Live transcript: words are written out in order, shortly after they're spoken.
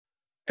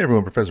Hey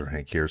everyone, Professor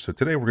Hank here. So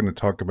today we're going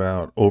to talk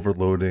about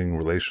overloading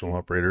relational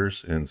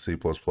operators in C++.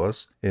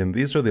 And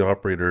these are the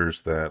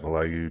operators that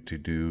allow you to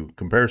do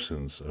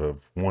comparisons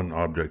of one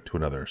object to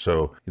another.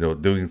 So,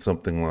 doing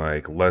something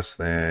like less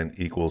than,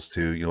 equals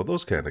to,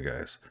 those kind of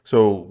guys.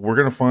 So we're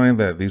going to find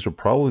that these are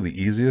probably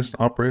the easiest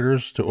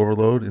operators to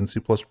overload in C++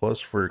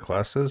 for your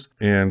classes.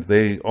 And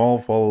they all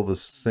follow the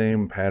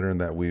same pattern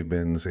that we've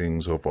been seeing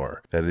so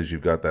far. That is,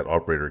 you've got that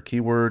operator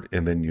keyword,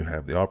 and then you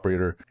have the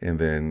operator, and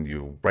then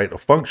you write a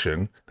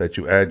function that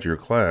you add to your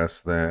class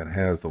that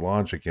has the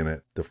logic in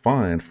it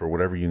defined for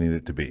whatever you need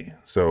it to be.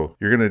 So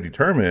you're going to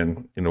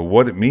determine,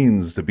 what it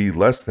means to be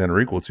less than or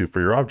equal to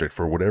for your object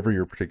for whatever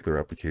your particular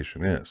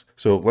application is.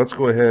 So let's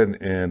go ahead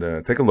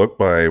and take a look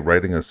by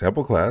writing a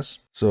sample class.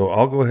 So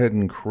I'll go ahead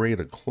and create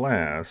a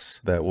class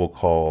that we'll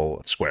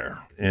call square.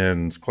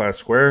 And class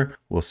square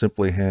will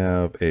simply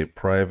have a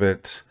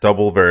private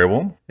double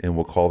variable, and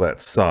we'll call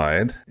that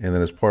side. And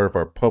then as part of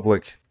our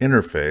public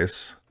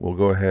interface, we'll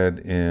go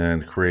ahead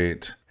and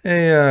create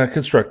a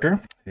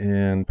constructor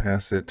and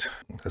pass it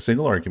a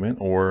single argument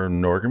or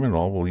no argument at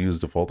all. We'll use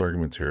default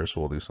arguments here.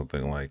 So we'll do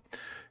something like,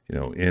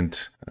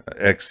 int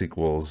x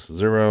equals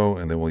 0,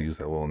 and then we'll use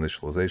that little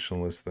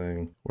initialization list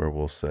thing where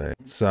we'll say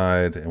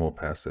side and we'll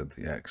pass it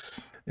the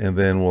x. And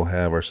then we'll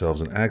have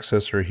ourselves an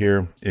accessor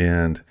here,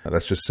 and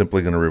that's just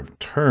simply going to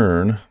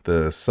return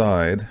the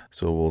side.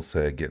 So we'll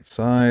say get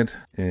side,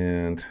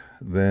 and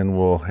then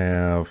we'll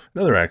have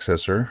another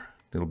accessor.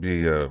 It'll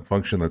be a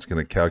function that's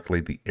going to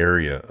calculate the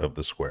area of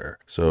the square.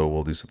 So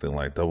we'll do something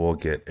like double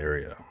get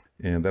area,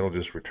 and that'll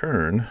just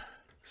return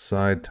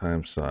side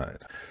times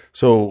side.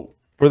 So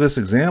for this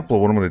example,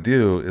 what I'm going to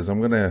do is I'm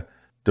going to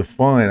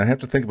define, I have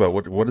to think about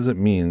what does it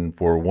mean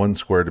for one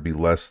square to be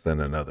less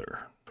than another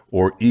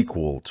or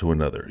equal to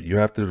another. You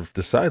have to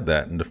decide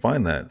that and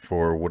define that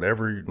for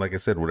whatever, like I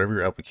said, whatever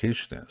your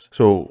application is.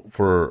 So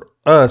for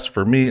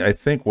me, I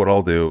think what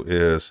I'll do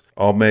is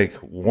I'll make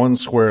one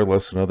square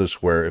less than another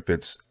square if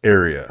its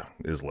area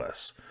is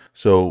less.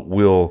 So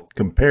we'll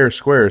compare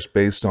squares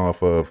based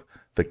off of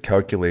the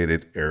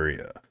calculated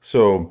area.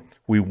 So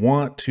we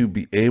want to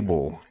be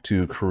able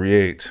to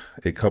create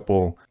a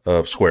couple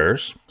of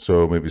squares.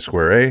 So maybe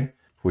square A,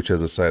 which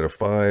has a side of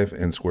 5,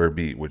 and square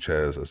B, which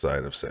has a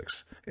side of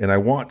 6. And I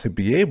want to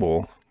be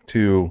able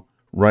to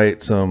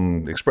write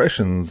some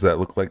expressions that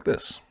look like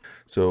this.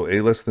 So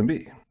A less than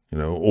B,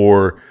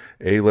 or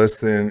A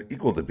less than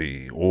equal to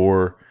B,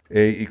 or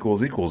A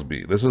equals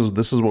B. This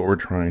is what we're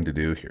trying to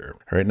do here.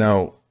 All right,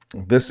 now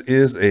this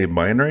is a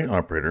binary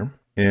operator.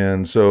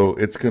 And so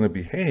it's going to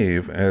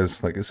behave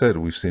as, like I said,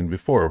 we've seen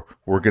before.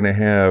 We're going to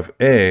have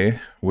A,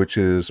 which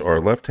is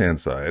our left-hand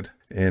side,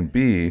 and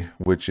B,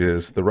 which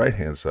is the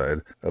right-hand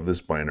side of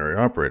this binary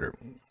operator.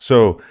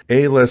 So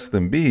A less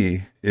than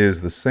B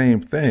is the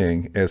same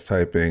thing as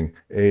typing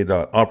A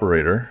dot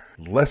operator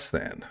less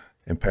than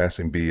and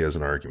passing B as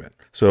an argument.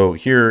 So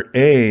here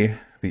the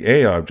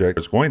A object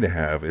is going to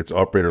have its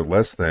operator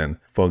less than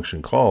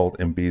function called,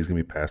 and B is going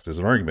to be passed as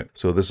an argument.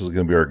 So this is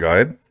going to be our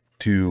guide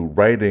to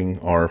writing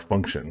our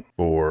function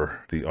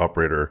for the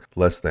operator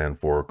less than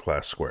for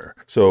class square.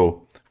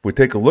 So if we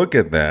take a look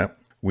at that,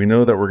 we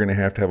know that we're going to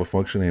have a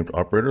function named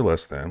operator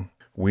less than.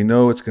 We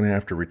know it's going to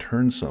have to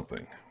return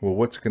something. Well,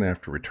 what's it going to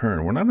have to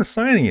return? We're not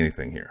assigning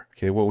anything here.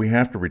 Okay, what we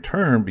have to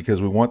return,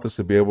 because we want this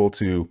to be able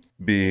to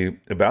be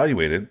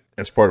evaluated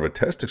as part of a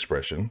test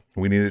expression,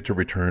 we need it to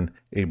return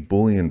a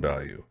Boolean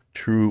value,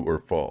 true or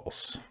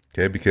false.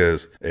 Okay,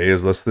 because A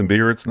is less than B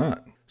or it's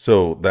not.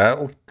 So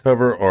that'll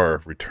cover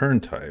our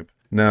return type.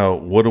 Now,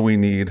 what do we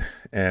need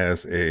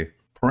as a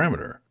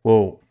parameter?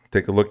 Well,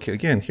 take a look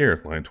again here,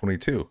 line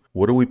 22.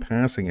 What are we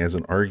passing as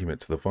an argument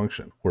to the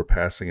function? We're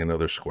passing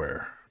another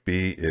square.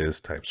 B is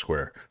type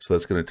square. So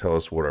that's going to tell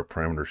us what our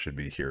parameter should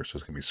be here. So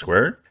it's going to be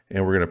square,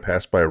 and we're going to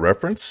pass by a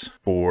reference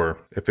for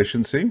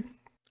efficiency,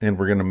 and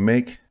we're going to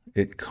make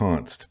it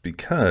const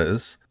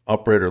because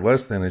operator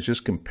less than is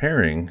just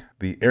comparing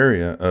the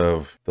area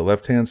of the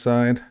left-hand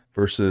side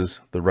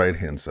versus the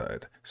right-hand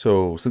side.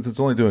 So since it's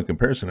only doing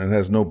comparison, it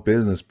has no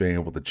business being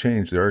able to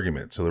change the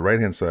argument. So the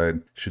right-hand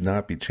side should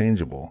not be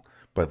changeable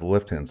by the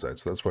left-hand side.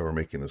 So that's why we're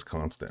making this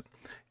constant.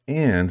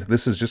 And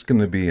this is just going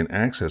to be an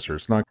accessor.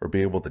 It's not going to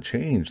be able to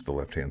change the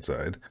left-hand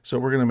side. So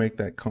we're going to make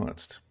that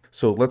const.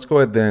 So let's go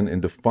ahead then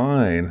and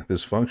define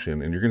this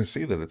function. And you're going to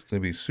see that it's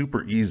going to be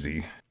super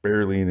easy,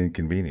 barely an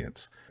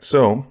inconvenience.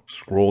 So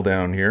scroll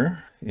down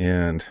here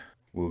and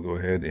we'll go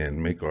ahead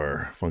and make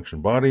our function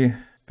body.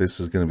 This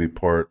is going to be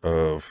part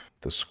of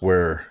the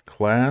square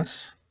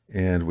class,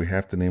 and we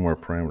have to name our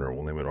parameter.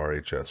 We'll name it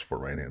RHS for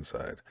right-hand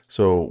side.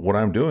 So what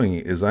I'm doing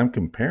is I'm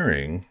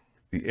comparing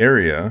the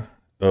area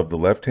of the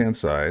left-hand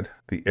side,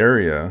 the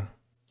area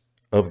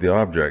of the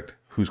object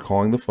who's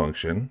calling the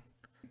function,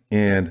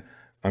 and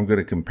I'm going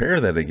to compare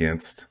that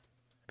against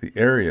the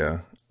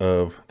area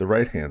of the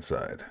right-hand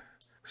side.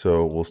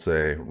 So we'll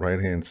say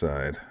right-hand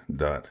side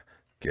dot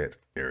get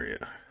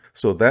area.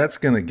 So that's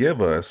going to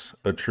give us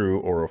a true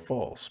or a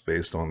false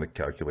based on the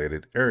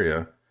calculated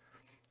area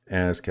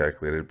as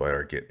calculated by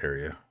our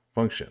getArea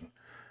function,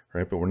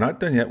 right? But we're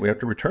not done yet. We have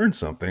to return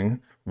something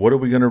what are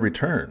we going to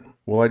return?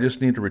 Well, I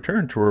just need to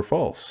return true or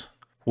false.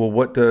 Well,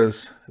 what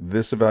does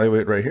this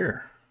evaluate right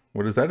here?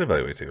 What does that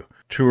evaluate to?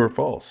 True or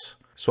false?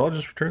 So I'll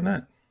just return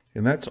that.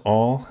 And that's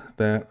all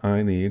that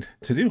I need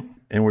to do.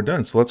 And we're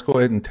done. So let's go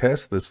ahead and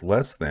test this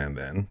less than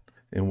then.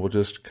 And we'll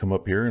just come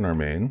up here in our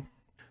main.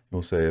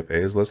 We'll say if A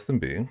is less than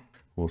B,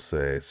 we'll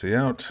say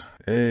cout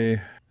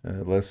A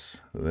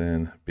less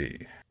than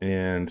B.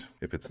 And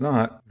if it's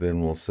not,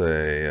 then we'll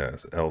say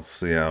else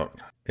cout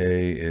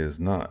A is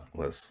not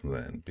less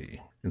than B.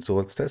 And so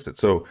let's test it.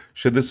 So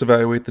should this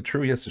evaluate the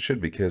true? Yes, it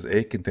should, because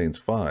A contains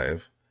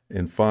 5.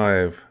 And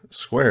 5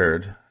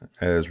 squared,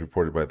 as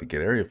reported by the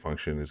getArea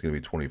function, is going to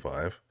be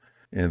 25.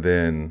 And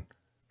then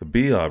the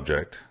B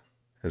object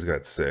has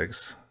got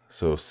 6.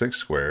 So 6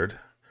 squared,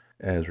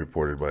 as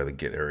reported by the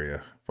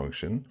getArea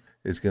function,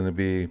 is going to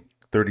be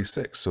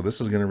 36. So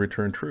this is going to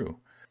return true.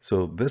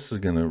 So this is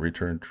going to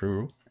return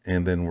true.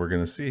 And then we're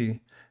going to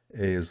see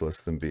A is less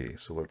than B.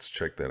 So let's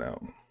check that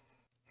out.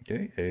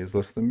 Okay, A is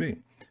less than B.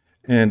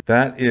 And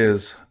that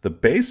is the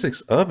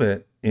basics of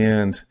it.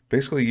 And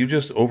basically you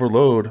just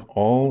overload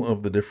all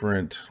of the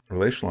different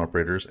relational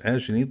operators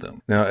as you need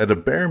them. Now at a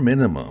bare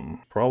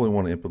minimum, probably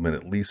want to implement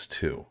at least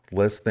 2,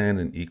 less than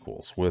and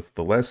equals. With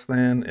the less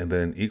than and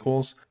then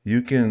equals,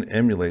 you can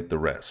emulate the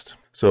rest.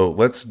 So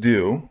let's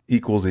do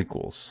equals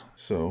equals.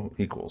 So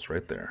equals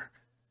right there.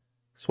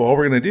 So all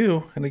we're going to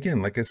do, and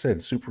again, like I said,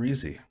 it's super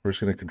easy. We're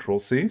just going to Control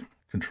C,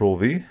 Control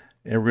V,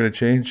 and we're going to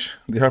change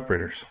the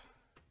operators.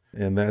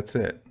 And that's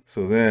it.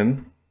 So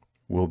then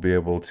we'll be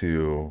able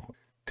to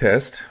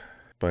test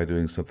by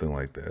doing something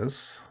like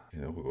this.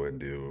 We'll go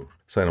ahead and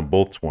assign them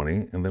both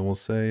 20, and then we'll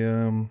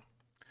say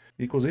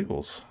equals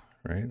equals,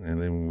 right?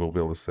 And then we'll be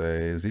able to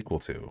say is equal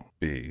to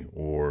B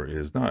or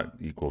is not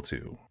equal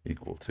to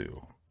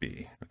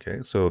B.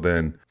 Okay, so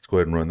then let's go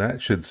ahead and run that.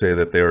 It should say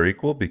that they are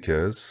equal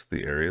because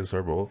the areas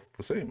are both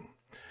the same.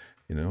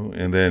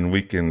 And then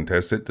we can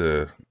test it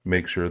to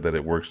make sure that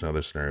it works in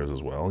other scenarios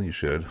as well. You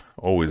should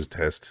always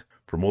test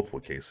for multiple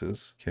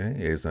cases.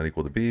 Okay, A is not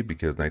equal to B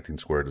because 19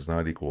 squared is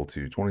not equal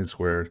to 20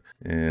 squared.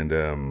 And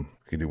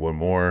we can do one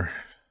more.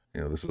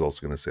 This is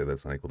also going to say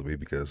that's not equal to B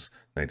because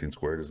 19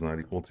 squared is not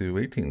equal to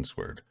 18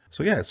 squared.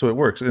 So yeah, so it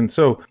works. And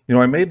so,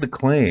 I made the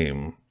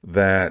claim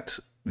that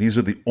these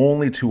are the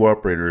only 2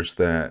 operators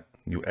that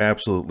you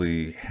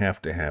absolutely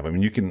have to have. I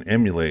mean, you can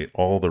emulate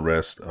all the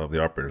rest of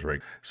the operators,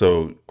 right?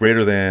 So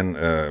greater than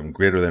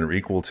or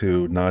equal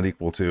to, not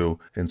equal to,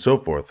 and so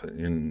forth.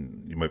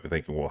 And you might be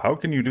thinking, well, how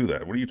can you do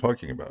that? What are you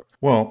talking about?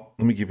 Well,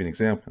 let me give you an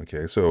example.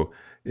 Okay, so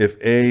if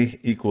A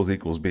equals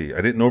B,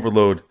 I didn't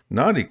overload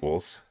not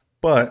equals,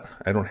 but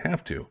I don't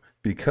have to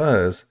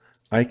because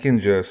I can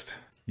just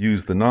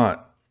use the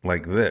not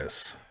like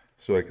this.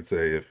 So I could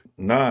say if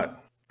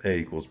not A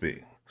equals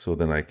B. So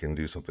then I can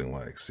do something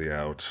like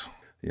cout,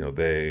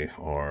 they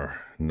are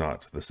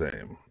not the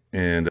same.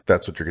 And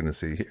that's what you're going to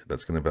see here.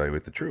 That's going to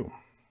evaluate the true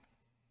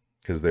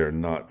because they're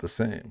not the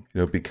same.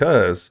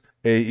 Because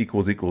A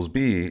equals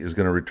B is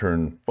going to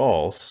return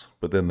false,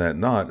 but then that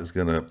not is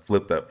going to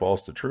flip that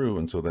false to true.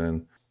 And so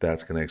then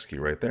that's going to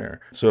execute right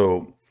there.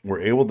 So we're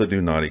able to do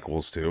not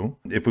equals to.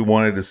 If we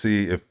wanted to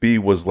see if B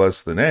was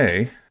less than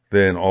A,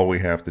 then all we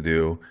have to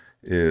do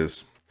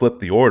is flip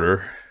the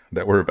order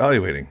that we're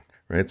evaluating,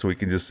 right? So we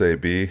can just say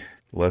B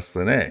less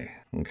than A.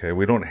 Okay,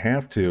 we don't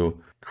have to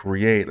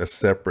create a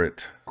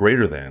separate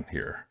greater than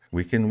here.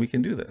 We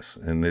can do this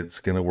and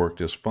it's going to work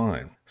just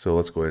fine. So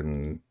let's go ahead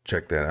and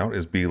check that out.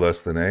 Is B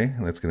less than A?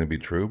 And that's going to be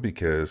true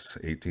because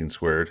 18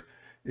 squared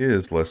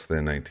is less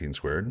than 19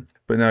 squared.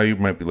 But now you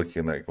might be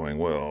looking at that going,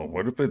 well,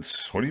 what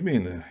do you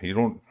mean?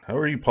 How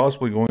are you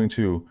possibly going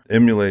to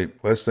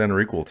emulate less than or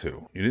equal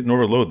to? You didn't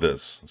overload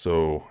this.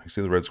 So you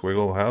see the red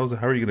squiggle?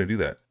 How are you going to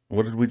do that?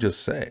 What did we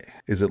just say?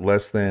 Is it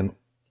less than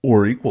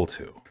or equal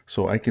to?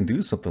 So I can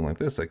do something like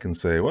this. I can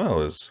say,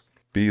 well, is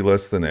B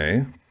less than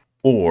A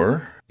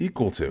or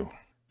equal to?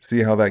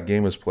 See how that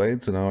game is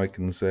played? So now I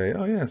can say,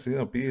 oh yeah, see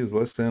how B is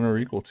less than or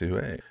equal to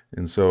A.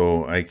 And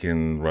so I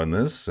can run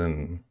this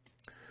and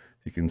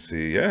you can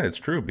see, yeah, it's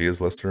true. B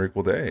is less than or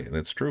equal to A. And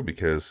it's true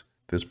because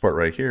this part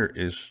right here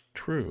is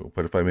true.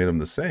 But if I made them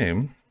the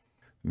same,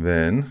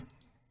 then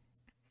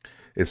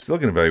it's still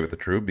going to evaluate the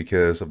true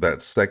because of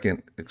that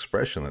second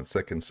expression, that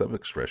second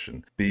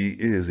sub-expression. B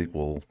is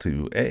equal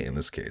to A in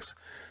this case.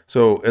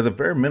 So at the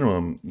very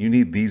minimum, you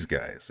need these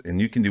guys and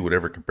you can do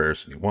whatever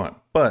comparison you want,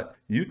 but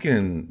you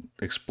can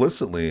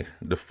explicitly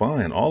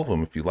define all of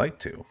them if you like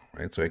to,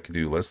 right? So I could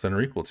do less than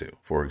or equal to,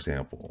 for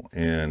example,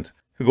 and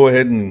go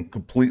ahead and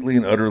completely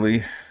and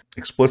utterly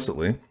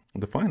explicitly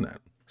define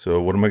that. So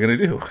what am I going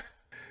to do?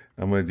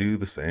 I'm going to do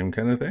the same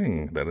kind of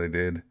thing that I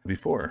did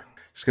before.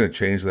 Just going to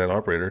change that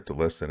operator to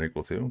less than or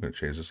equal to. I'm going to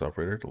change this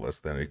operator to less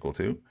than or equal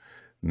to.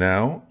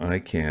 Now I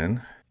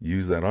can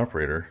use that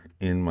operator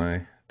in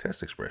my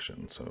test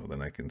expression. So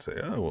then I can say,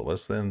 oh, well,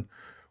 less than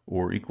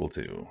or equal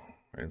to,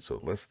 right? So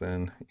less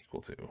than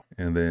equal to,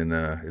 and then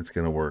it's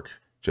going to work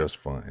just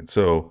fine.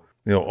 So,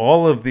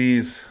 all of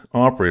these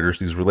operators,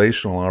 these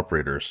relational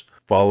operators,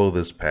 follow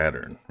this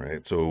pattern,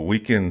 right? So we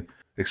can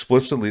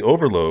explicitly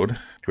overload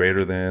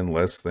greater than,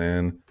 less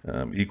than,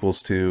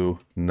 equals to,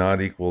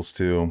 not equals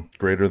to,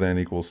 greater than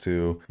equals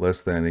to,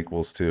 less than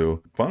equals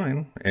to,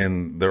 fine.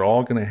 And they're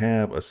all going to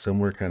have a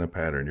similar kind of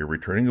pattern. You're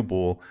returning a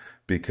bool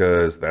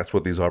because that's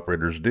what these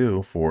operators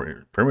do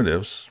for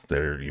primitives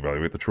that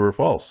evaluate the true or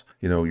false.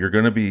 You're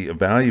going to be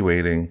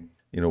evaluating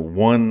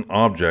one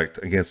object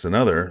against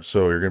another.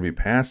 So you're going to be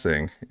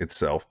passing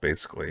itself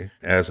basically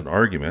as an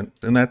argument,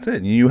 and that's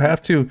it. You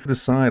have to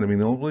decide.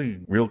 The only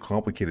real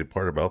complicated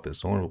part about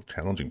this, the only real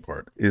challenging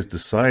part is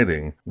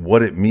deciding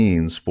what it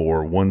means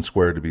for one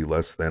square to be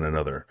less than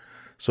another.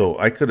 So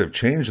I could have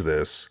changed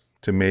this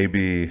to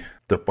maybe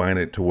define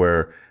it to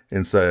where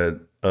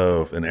instead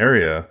of an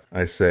area,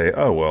 I say,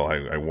 oh, well,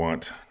 I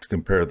want to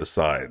compare the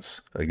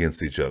sides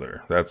against each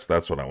other. That's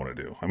what I want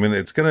to do.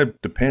 It's going to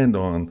depend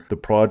on the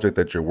project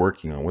that you're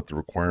working on, what the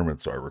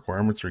requirements are.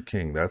 Requirements are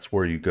king. That's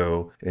where you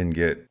go and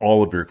get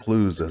all of your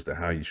clues as to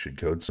how you should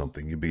code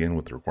something. You begin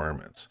with the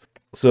requirements.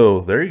 So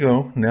there you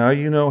go. Now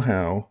you know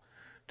how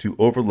to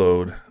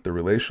overload the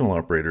relational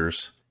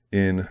operators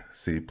in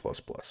C++.